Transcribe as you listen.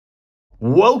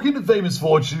Welcome to Famous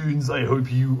Fortunes. I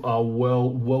hope you are well.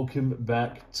 Welcome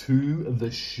back to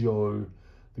the show,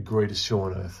 the greatest show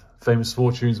on earth. Famous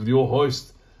Fortunes with your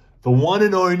host, the one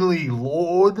and only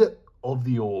Lord of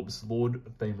the Orbs, Lord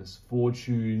Famous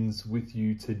Fortunes, with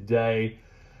you today.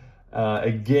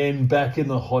 Again, back in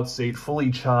the hot seat,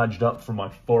 fully charged up from my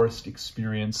forest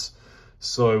experience.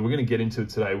 So we're going to get into it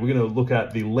today. We're going to look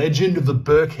at the legend of the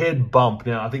Birkenhead bump.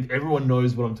 Now, I think everyone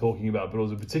knows what I'm talking about, but it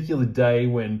was a particular day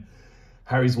when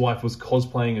Harry's wife was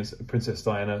cosplaying as Princess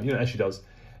Diana, as she does.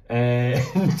 And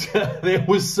there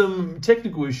was some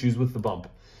technical issues with the bump.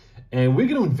 And we're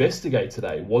going to investigate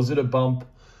today. Was it a bump?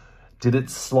 Did it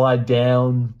slide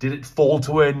down? Did it fall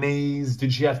to her knees?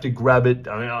 Did she have to grab it?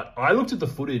 I mean, I looked at the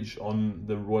footage on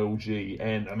the Royal G,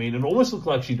 and I mean, it almost looked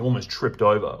like she'd almost tripped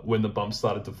over when the bump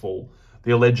started to fall,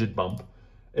 the alleged bump.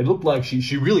 It looked like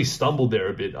she really stumbled there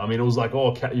a bit. I mean, it was like,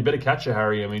 oh, you better catch her,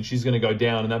 Harry. I mean, she's going to go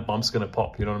down and that bump's going to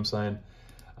pop, you know what I'm saying?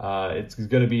 It's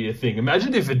going to be a thing.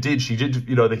 Imagine if it did. She did,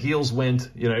 the heels went,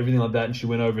 everything like that, and she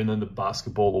went over, and then the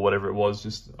basketball or whatever it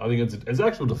was, I think it's an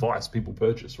actual device people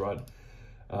purchase, right?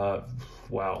 Wow.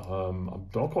 I'm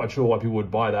not quite sure why people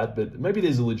would buy that, but maybe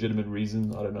there's a legitimate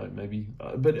reason. I don't know, maybe.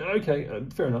 But okay,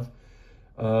 fair enough.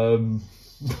 We're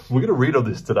going to read on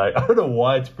this today. I don't know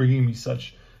why it's bringing me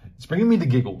the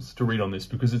giggles to read on this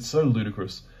because it's so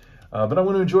ludicrous. But I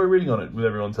want to enjoy reading on it with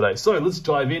everyone today. So let's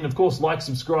dive in. Of course, like,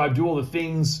 subscribe, do all the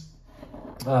things.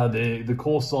 The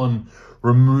course on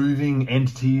removing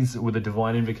entities with a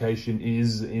divine invocation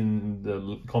is in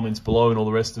the comments below and all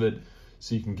the rest of it.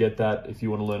 So you can get that if you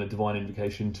want to learn a divine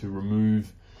invocation to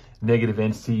remove negative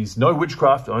entities. No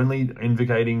witchcraft, only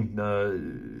invocating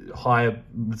higher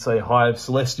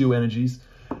celestial energies.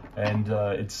 And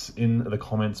it's in the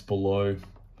comments below.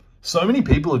 So many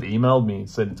people have emailed me and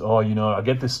said, oh, I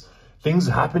get this. Things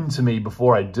happen to me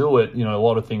before I do it. A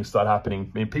lot of things start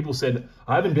happening. I mean, people said,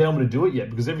 I haven't been able to do it yet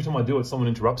because every time I do it, someone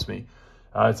interrupts me.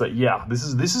 It's like, yeah, this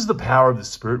is the power of the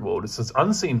spirit world. It's this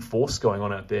unseen force going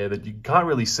on out there that you can't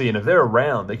really see. And if they're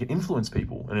around, they can influence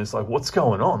people. And it's like, what's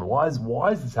going on? Why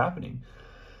is this happening?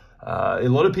 A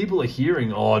lot of people are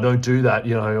hearing, oh, don't do that.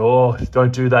 Oh,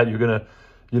 don't do that. You're going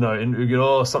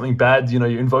to, something bad, you're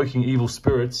invoking evil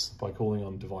spirits by calling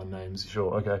on divine names.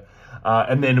 Sure, okay.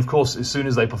 And then, of course, as soon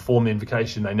as they perform the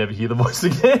invocation, they never hear the voice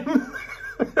again.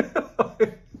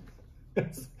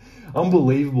 It's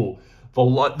unbelievable.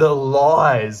 The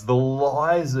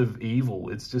lies of evil.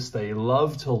 It's just, they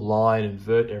love to lie and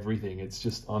invert everything. It's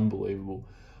just unbelievable.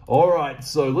 All right,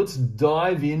 so let's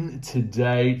dive in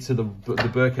today to the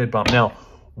Birkenhead bump. Now,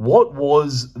 what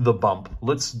was the bump?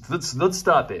 Let's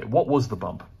start there. What was the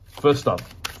bump? First up,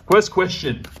 first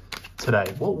question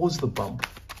today. What was the bump?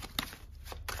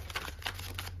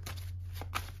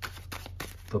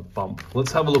 The bump.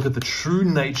 Let's have a look at the true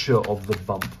nature of the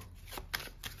bump.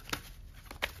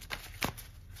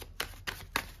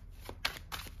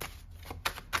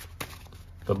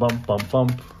 The bump,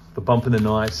 the bump in the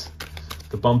night,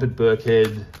 the bump at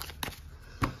Birkenhead.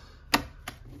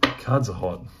 Cards are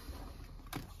hot.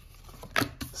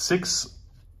 6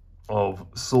 of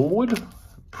Sword,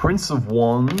 Prince of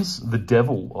Wands, the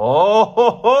Devil.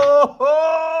 Oh,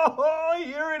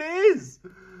 here it is.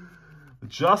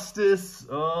 Justice.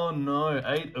 Oh no,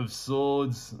 8 of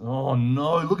Swords. Oh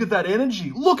no, look at that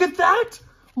energy. Look at that.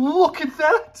 Look at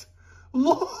that.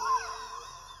 Look.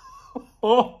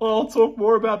 Oh, I'll talk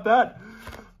more about that.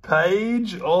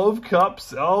 Page of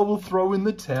Cups. Oh, we'll throw in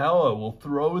the Tower. We'll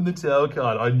throw in the Tower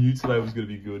card. I knew today was going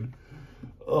to be good.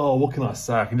 Oh, what can I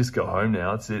say? I can just go home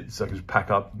now. That's it. So I can just pack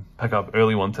up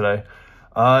early one today.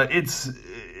 Wow.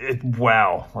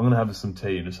 I'm going to have some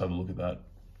tea and just have a look at that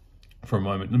for a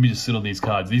moment. Let me just sit on these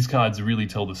cards. These cards really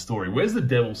tell the story. Where's the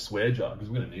Devil's Swear Jar? Because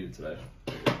we're going to need it today.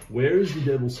 Where is the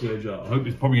Devil's Swear Jar? I hope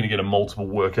it's probably going to get a multiple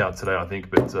workout today, I think,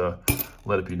 but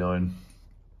let it be known.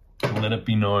 Let it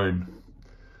be known.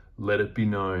 Let it be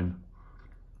known.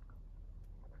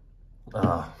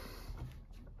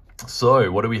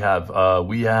 So, what do we have?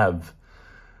 We have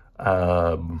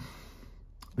the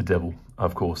Devil,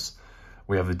 of course.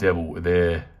 We have the Devil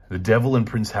there. The Devil and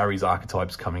Prince Harry's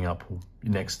archetypes coming up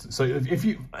next. So,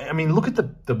 look at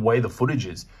the way the footage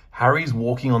is. Harry's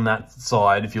walking on that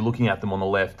side, if you're looking at them on the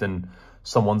left, and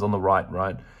someone's on the right?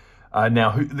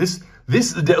 Now,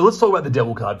 let's talk about the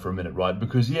Devil card for a minute, right?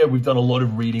 Because, yeah, we've done a lot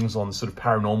of readings on sort of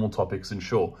paranormal topics, and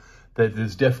sure,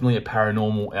 there's definitely a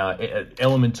paranormal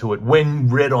element to it when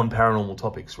read on paranormal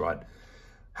topics, right?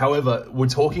 However, we're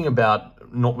talking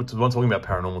about, not talking about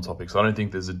paranormal topics. I don't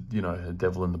think there's a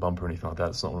devil in the bump or anything like that.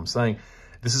 That's not what I'm saying.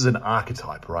 This is an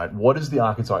archetype, right? What does the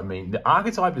archetype mean? The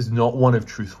archetype is not one of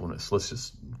truthfulness. Let's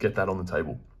just get that on the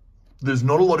table. there's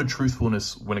not a lot of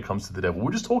truthfulness when it comes to the devil.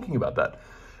 We're just talking about that.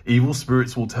 Evil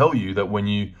spirits will tell you that when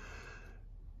you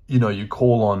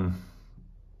call on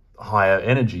higher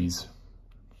energies,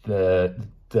 they're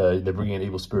bringing in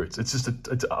evil spirits. It's just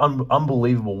it's an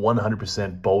unbelievable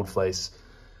 100% bold-faced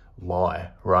lie,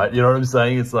 right? You know what I'm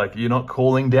saying? It's like, you're not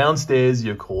calling downstairs,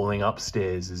 you're calling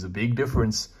upstairs. There's a big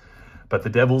difference. But the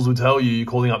devils will tell you, you're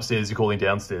calling upstairs, you're calling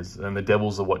downstairs. And the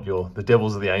devils are the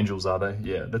devils are the angels, are they?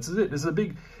 Yeah, that's it.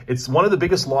 It's one of the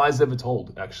biggest lies ever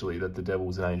told, actually, that the devil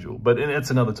is an angel. But it's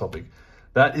another topic.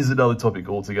 That is another topic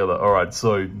altogether. All right,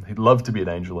 so he'd love to be an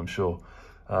angel, I'm sure.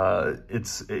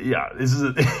 This is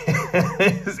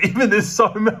even there's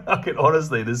so many,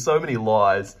 honestly, there's so many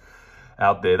lies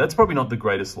out there. That's probably not the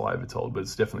greatest lie ever told, but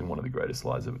it's definitely one of the greatest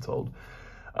lies ever told.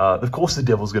 Of course, the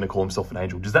devil's going to call himself an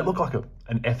angel. Does that look like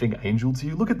an effing angel to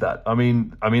you? Look at that. I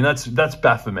mean, that's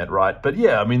Baphomet, right? But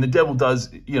yeah, I mean, the devil does,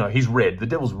 he's red. The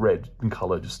devil's red in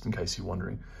color, just in case you're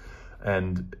wondering.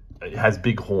 And it has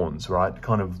big horns, right?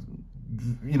 Kind of,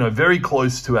 very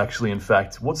close to actually, in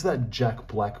fact, what's that Jack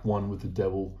Black one with the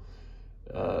devil?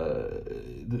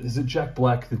 Is it Jack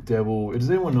Black, the devil? Does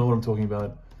anyone know what I'm talking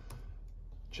about?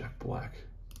 Jack Black.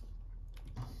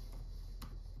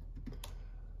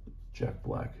 Jack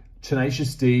Black.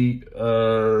 Tenacious D,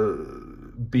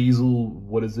 Beazle,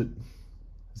 what is it?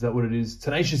 Is that what it is?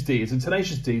 Tenacious D. It's a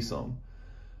Tenacious D song,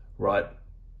 right?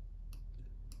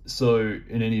 So,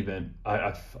 in any event,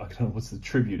 I don't know, what's the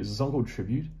tribute? Is the song called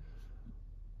Tribute?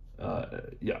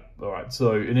 Yeah, all right.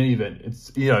 So, in any event,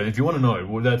 it's, if you want to know,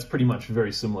 well, that's pretty much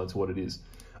very similar to what it is.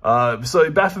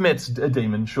 So Baphomet's a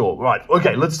demon, sure. Right,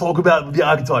 okay, let's talk about the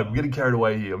archetype. We're getting carried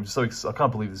away here. I'm so excited. I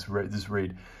can't believe this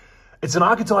read. It's an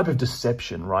archetype of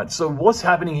deception, right? So what's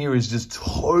happening here is just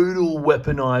total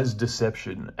weaponized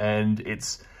deception. And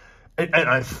it's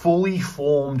a fully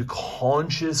formed,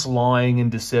 conscious lying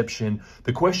and deception.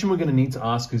 The question we're going to need to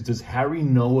ask is, does Harry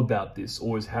know about this,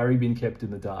 or has Harry been kept in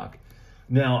the dark?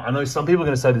 Now, I know some people are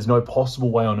going to say there's no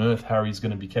possible way on earth Harry's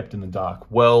going to be kept in the dark.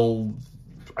 Well,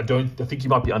 I think you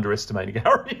might be underestimating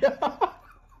Harry.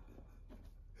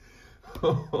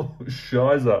 Oh,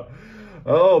 shiza.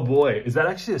 Oh boy, is that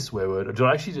actually a swear word? Or did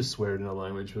I actually just swear it in a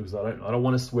language? Because I don't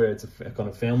want to swear. It's a kind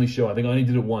of family show. I think I only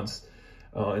did it once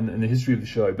in the history of the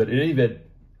show. But in any event,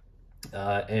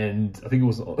 and I think it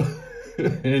was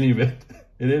in any event.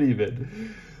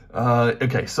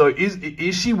 Okay, so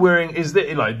is she wearing? Is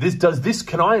there this? Does this?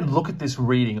 Can I look at this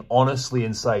reading honestly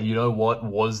and say, you know what,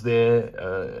 was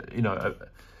there?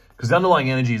 Because the underlying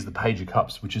energy is the Page of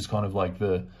Cups, which is kind of like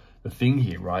the thing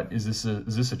here, right? Is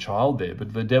this a child there?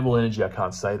 But the devil energy, I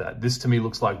can't say that. This to me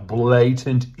looks like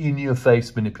blatant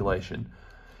in-your-face manipulation.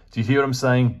 Do you hear what I'm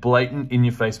saying? Blatant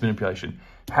in-your-face manipulation.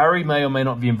 Harry may or may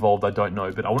not be involved, I don't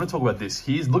know. But I want to talk about this.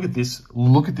 Look at this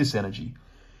energy.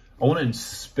 I want to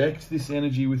inspect this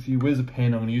energy with you. Where's a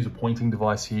pen? I'm going to use a pointing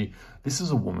device here. This is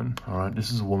a woman, all right?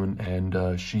 This is a woman,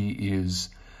 and she is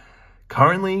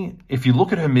currently, if you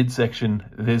look at her midsection,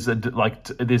 there's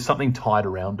something tied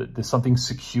around it. There's something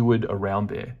secured around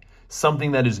there.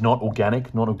 Something that is not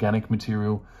organic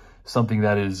material. Something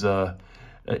that is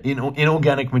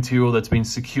inorganic material that's been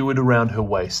secured around her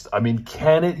waist. I mean,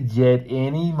 can it get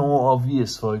any more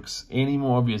obvious, folks? Any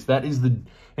more obvious? That is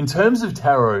in terms of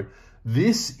tarot,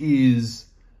 this is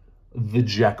the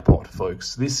jackpot,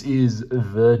 folks. This is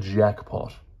the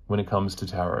jackpot when it comes to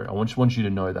tarot. I want you to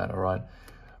know that, all right?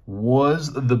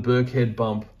 Was the Birkenhead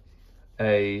bump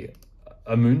a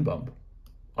moon bump?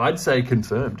 I'd say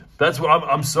confirmed. That's what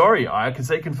I'm sorry. I could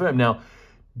say confirmed. Now,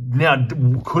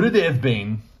 could it have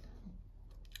been?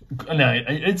 Now,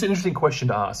 it's an interesting question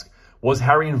to ask. Was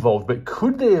Harry involved? But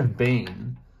could there have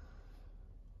been,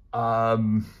 a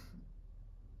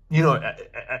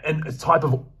type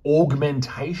of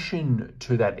augmentation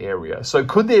to that area? So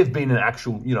could there have been an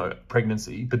actual,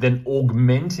 pregnancy, but then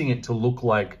augmenting it to look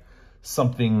like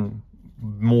something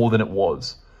more than it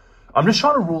was? I'm just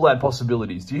trying to rule out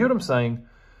possibilities. Do you hear what I'm saying?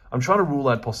 I'm trying to rule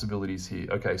out possibilities here.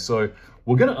 Okay, so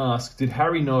we're going to ask, did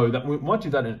Harry know that? We might do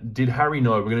that. Did Harry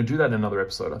know? We're going to do that in another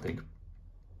episode, I think.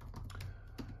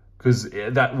 Because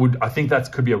I think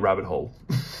that could be a rabbit hole.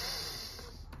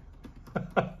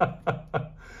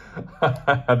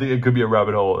 I think it could be a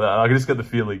rabbit hole. I can just get the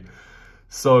feeling.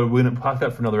 So we're going to park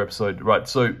that for another episode. Right,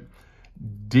 so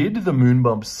did the moon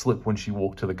bump slip when she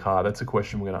walked to the car? That's a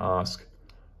question we're going to ask.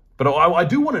 But I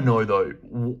do want to know, though,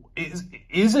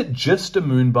 is it just a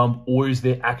moon bump, or is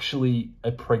there actually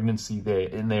a pregnancy there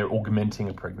and they're augmenting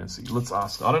a pregnancy? Let's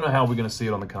ask. I don't know how we're going to see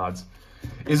it on the cards.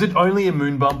 Is it only a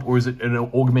moon bump, or is it an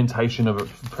augmentation of a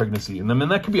pregnancy? And I mean,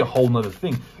 that could be a whole nother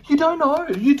thing. You don't know.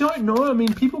 You don't know. I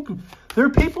mean, there are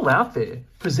people out there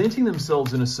presenting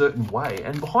themselves in a certain way,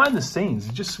 and behind the scenes,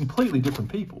 they're just completely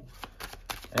different people.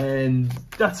 And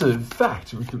that's a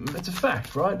fact. That's a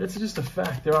fact, right? That's just a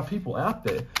fact. There are people out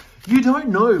there. You don't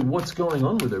know what's going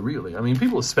on with her, really. I mean,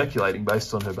 people are speculating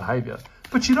based on her behavior,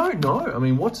 but you don't know. I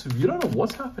mean, you don't know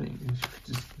what's happening.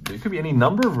 There could be any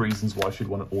number of reasons why she'd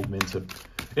want to augment it,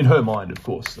 in her mind, of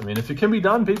course. I mean, if it can be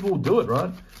done, people will do it,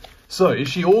 right? So, is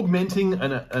she augmenting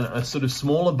a sort of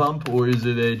smaller bump, or is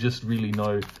there just really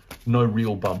no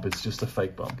real bump? It's just a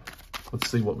fake bump. Let's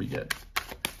see what we get.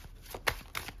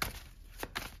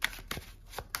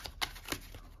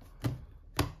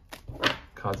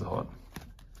 Cards are hot.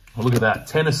 Well, look at that.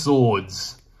 10 of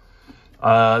Swords.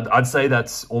 I'd say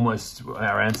that's almost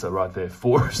our answer right there.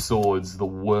 4 of Swords, the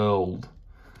world,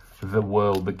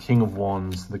 the King of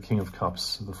Wands, the King of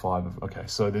Cups, the 5 of... Okay,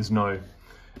 so there's no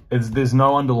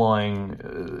underlying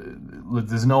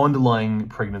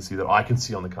pregnancy that I can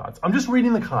see on the cards. I'm just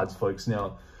reading the cards, folks.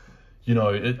 Now, you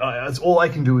know, it's all I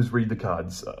can do is read the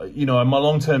cards. You know, my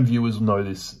long-term viewers know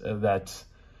this, that,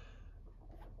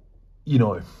 you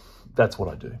know, that's what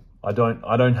I do. I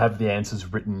don't have the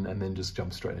answers written and then just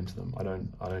jump straight into them. I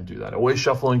don't do that. I always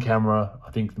shuffle on camera.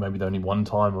 I think maybe the only one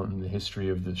time in the history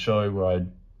of the show where I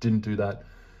didn't do that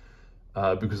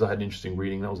because I had an interesting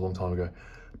reading. That was a long time ago.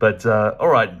 But all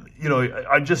right, you know,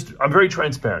 I'm very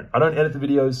transparent. I don't edit the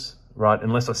videos, right?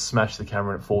 Unless I smash the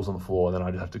camera and it falls on the floor, and then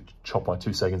I just have to chop my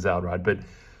 2 seconds out, right? But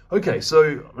okay,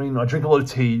 so I mean, I drink a lot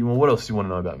of tea. Well, what else do you want to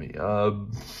know about me?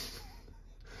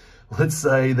 Let's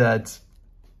say that.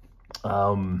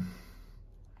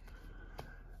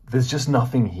 There's just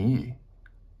nothing here.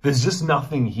 There's just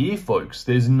nothing here, folks.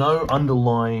 There's no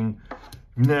underlying...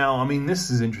 Now, I mean, this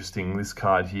is interesting, this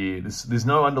card here. There's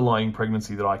no underlying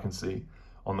pregnancy that I can see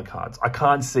on the cards. I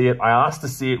can't see it. I asked to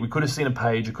see it. We could have seen a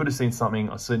page. I could have seen something.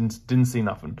 I didn't see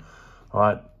nothing. All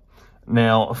right.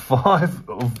 Now, 5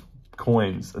 of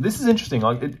coins. This is interesting.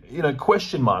 Like, you know,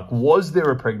 question mark. Was there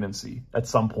a pregnancy at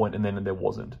some point and then there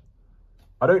wasn't?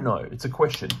 I don't know. It's a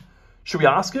question. Should we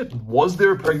ask it? Was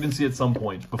there a pregnancy at some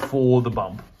point before the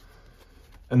bump?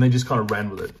 And they just kind of ran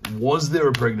with it. Was there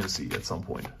a pregnancy at some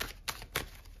point?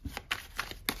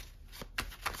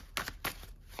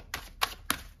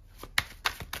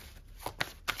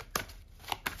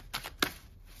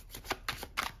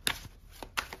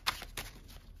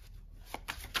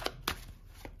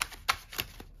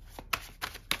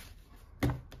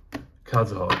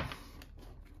 Cards are hot.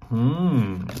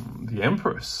 The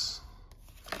Empress.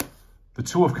 The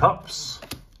 2 of Cups,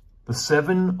 the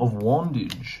 7 of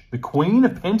Wandage, the Queen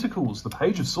of Pentacles, the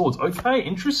Page of Swords. Okay,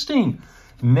 interesting.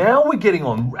 Now we're getting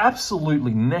on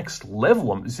absolutely next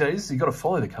level. You got to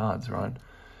follow the cards, right?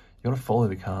 You got to follow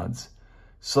the cards.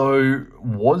 So,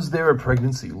 was there a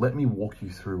pregnancy? Let me walk you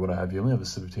through what I have here. Let me have a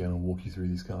sip of tea and I'll walk you through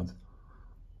these cards.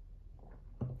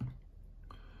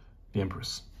 The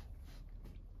Empress.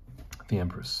 The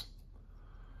Empress.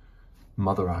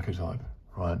 Mother archetype.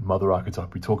 Right, mother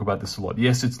archetype. We talk about this a lot.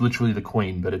 Yes, it's literally the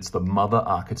queen, but it's the mother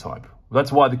archetype. That's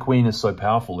why the queen is so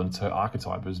powerful, and it's her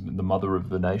archetype as the mother of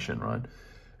the nation, right?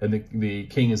 And the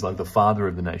king is like the father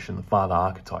of the nation, the father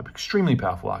archetype. Extremely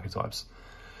powerful archetypes.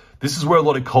 This is where a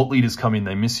lot of cult leaders come in.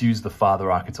 They misuse the father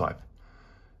archetype.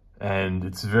 And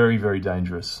it's very, very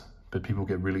dangerous. But people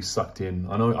get really sucked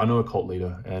in. I know a cult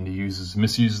leader, and he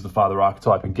misuses the father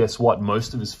archetype. And guess what?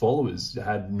 Most of his followers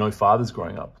had no fathers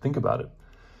growing up. Think about it.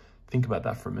 Think about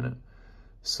that for a minute.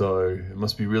 So it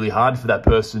must be really hard for that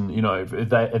person, you know, if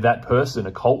that person,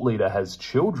 a cult leader, has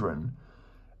children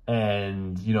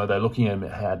and, you know, they're looking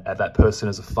at that person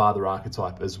as a father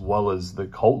archetype as well as the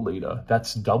cult leader.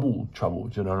 That's double trouble.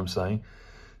 Do you know what I'm saying?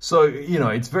 So, you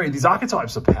know, these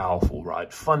archetypes are powerful,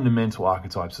 right? Fundamental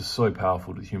archetypes are so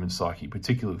powerful to the human psyche,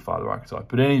 particularly the father archetype.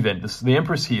 But in any event, the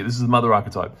Empress here, this is the mother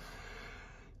archetype.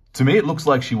 To me, it looks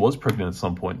like she was pregnant at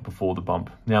some point before the bump.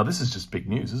 Now, this is just big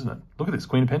news, isn't it? Look at this,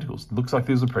 Queen of Pentacles. It looks like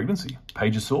there's a pregnancy.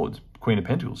 Page of Swords, Queen of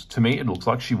Pentacles. To me, it looks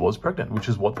like she was pregnant, which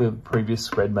is what the previous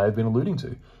spread may have been alluding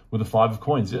to with the 5 of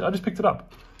coins. Yeah, I just picked it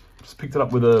up. I just picked it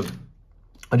up with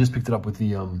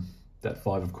that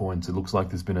 5 of coins. It looks like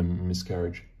there's been a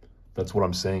miscarriage. That's what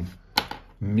I'm saying.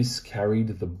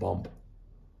 Miscarried the bump.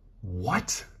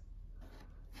 What?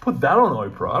 Put that on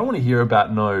Oprah. I don't want to hear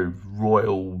about no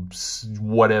royal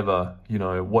whatever, you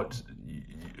know,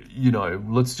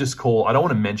 let's just call, I don't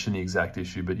want to mention the exact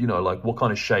issue, but, you know, like what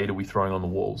kind of shade are we throwing on the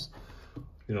walls?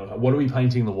 You know, what are we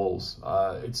painting the walls?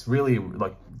 It's really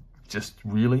like, just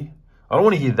really? I don't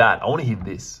want to hear that. I want to hear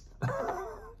this.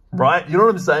 Right? You know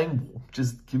what I'm saying?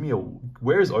 Just give me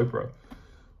where is Oprah?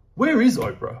 Where is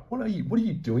Oprah? What are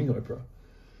you doing, Oprah?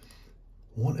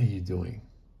 What are you doing?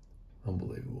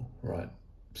 Unbelievable, right?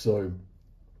 So,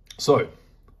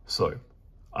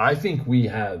 I think we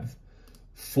have,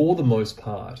 for the most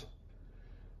part,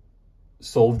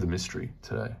 solved the mystery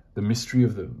today. The mystery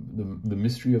of the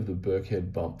mystery of the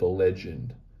Birkenhead bump, the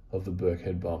legend of the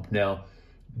Birkenhead bump. Now,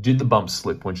 did the bump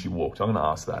slip when she walked? I'm going to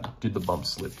ask that. Did the bump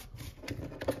slip?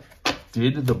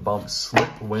 Did the bump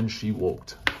slip when she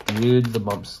walked? Did the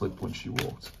bump slip when she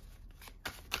walked?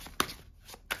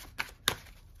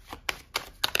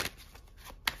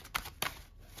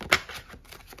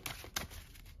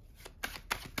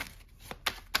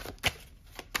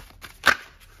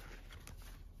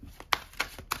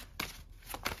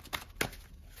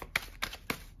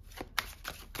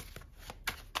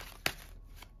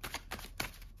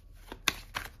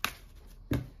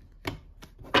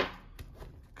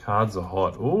 Cards are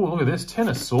hot. Oh, look at this. 10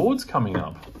 of Swords coming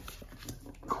up.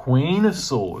 Queen of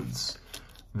Swords.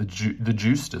 The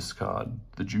Justice card.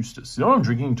 The Justice. You know what I'm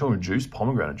drinking? I'm talking juice?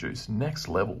 Pomegranate juice. Next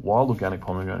level. Wild organic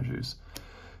pomegranate juice.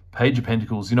 Page of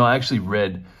Pentacles. You know, I actually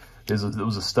read, there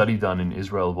was a study done in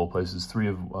Israel, of all places. 3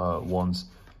 of Wands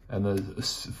and the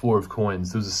 4 of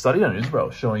Coins. There was a study done in Israel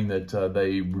showing that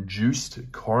they reduced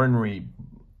coronary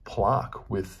plaque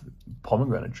with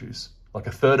pomegranate juice. Like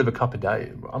 1/3 of a cup a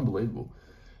day. Unbelievable.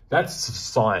 That's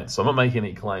science. I'm not making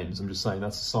any claims. I'm just saying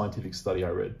that's a scientific study I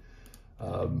read.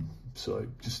 So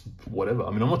just whatever.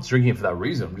 I mean, I'm not drinking it for that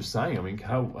reason. I'm just saying, I mean,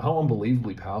 how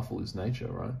unbelievably powerful is nature,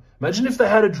 right? Imagine if they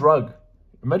had a drug.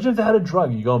 Imagine if they had a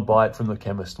drug. You go and buy it from the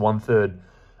chemist, 1/3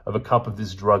 of a cup of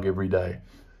this drug every day.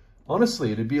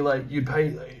 Honestly, it'd be like, you'd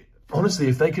pay, honestly,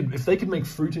 if they could make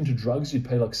fruit into drugs, you'd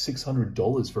pay like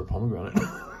 $600 for a pomegranate.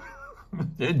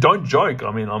 Don't joke.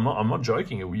 I mean, I'm not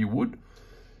joking. You would.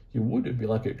 You would. It'd be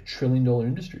like $1 trillion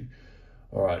industry.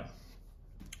 All right.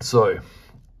 So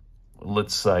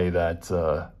let's say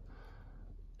that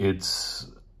it's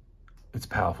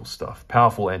powerful stuff.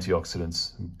 Powerful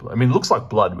antioxidants. I mean, it looks like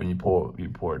blood when you pour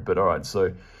it. But all right.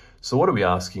 So what are we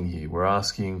asking here? We're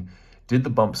asking, did the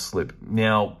bump slip?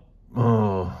 Now,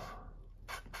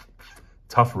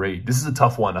 tough read. This is a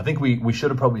tough one. I think we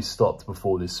should have probably stopped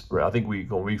before this spread. I think we've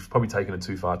probably taken it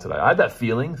too far today. I had that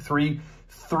feeling. Three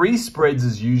spreads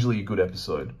is usually a good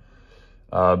episode.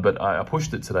 But I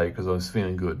pushed it today because I was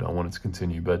feeling good. I wanted to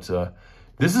continue. But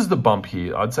this is the bump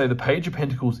here. I'd say the Page of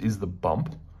Pentacles is the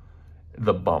bump.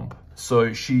 The bump.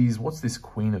 So she's, what's this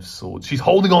Queen of Swords? She's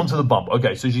holding on to the bump.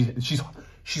 Okay, so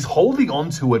she's holding on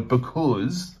to it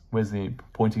because, where's the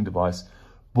pointing device?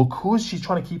 Because she's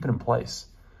trying to keep it in place.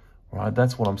 Right,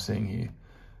 that's what I'm seeing here.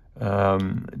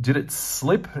 Did it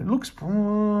slip? It looks...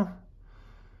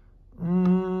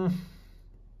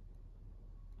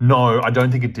 No, I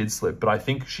don't think it did slip, but I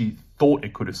think she thought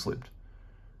it could have slipped.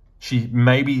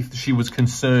 Maybe she was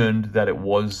concerned that it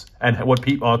was, and what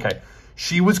people, okay.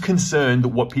 She was concerned that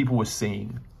what people were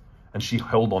seeing, and she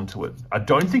held on to it. I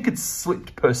don't think it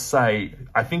slipped per se.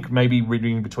 I think maybe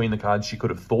reading between the cards, she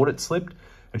could have thought it slipped,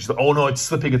 and she's like, oh no, it's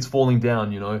slipping, it's falling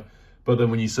down, you know? But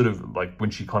then when you sort of, like, when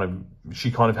she kind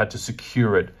of had to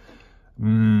secure it,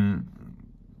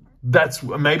 that's,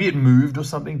 maybe it moved or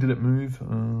something. Did it move?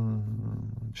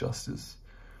 Justice.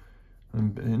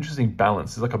 Interesting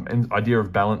balance. There's like an idea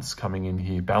of balance coming in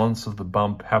here. Balance of the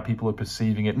bump, how people are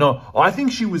perceiving it. No, I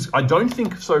think she was, I don't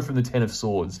think so from the 10 of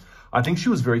Swords. I think she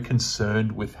was very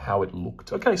concerned with how it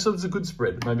looked. Okay, so it's a good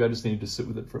spread. Maybe I just needed to sit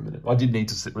with it for a minute. I did need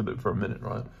to sit with it for a minute,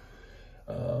 right?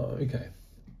 Okay.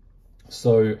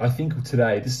 So I think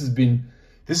today, I'm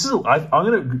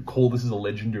going to call this as a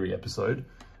legendary episode.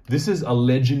 This is a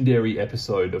legendary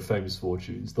episode of Famous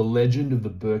Fortunes, the legend of the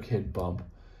Birkenhead bump,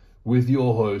 with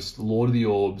your host, Lord of the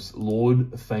Orbs,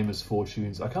 Lord Famous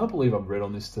Fortunes. I can't believe I've read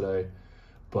on this today,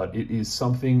 but it is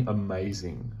something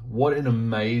amazing. What an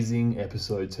amazing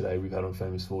episode today we've had on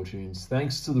Famous Fortunes.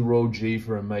 Thanks to the Royal G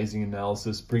for amazing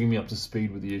analysis, bringing me up to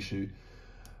speed with the issue.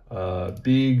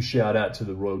 Big shout out to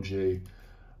the Royal G.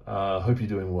 Hope you're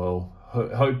doing well.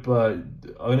 I'm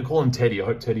going to call him Teddy. I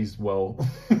hope Teddy's well.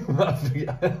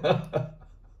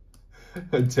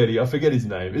 Teddy, I forget his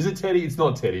name. Is it Teddy? It's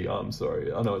not Teddy. I'm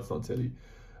sorry. I know it's not Teddy.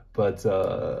 But,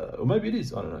 or maybe it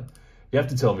is. I don't know. You have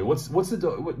to tell me. What's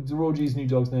the Royal G's new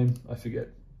dog's name? I forget.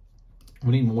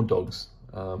 We need more dogs.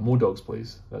 More dogs,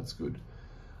 please. That's good.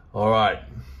 All right.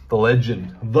 The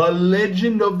legend. The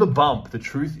legend of the bump. The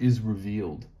truth is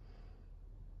revealed.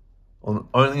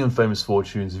 Only on Famous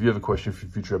Fortunes. If you have a question for a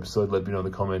future episode, let me know in the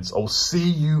comments. I'll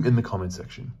see you in the comment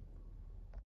section.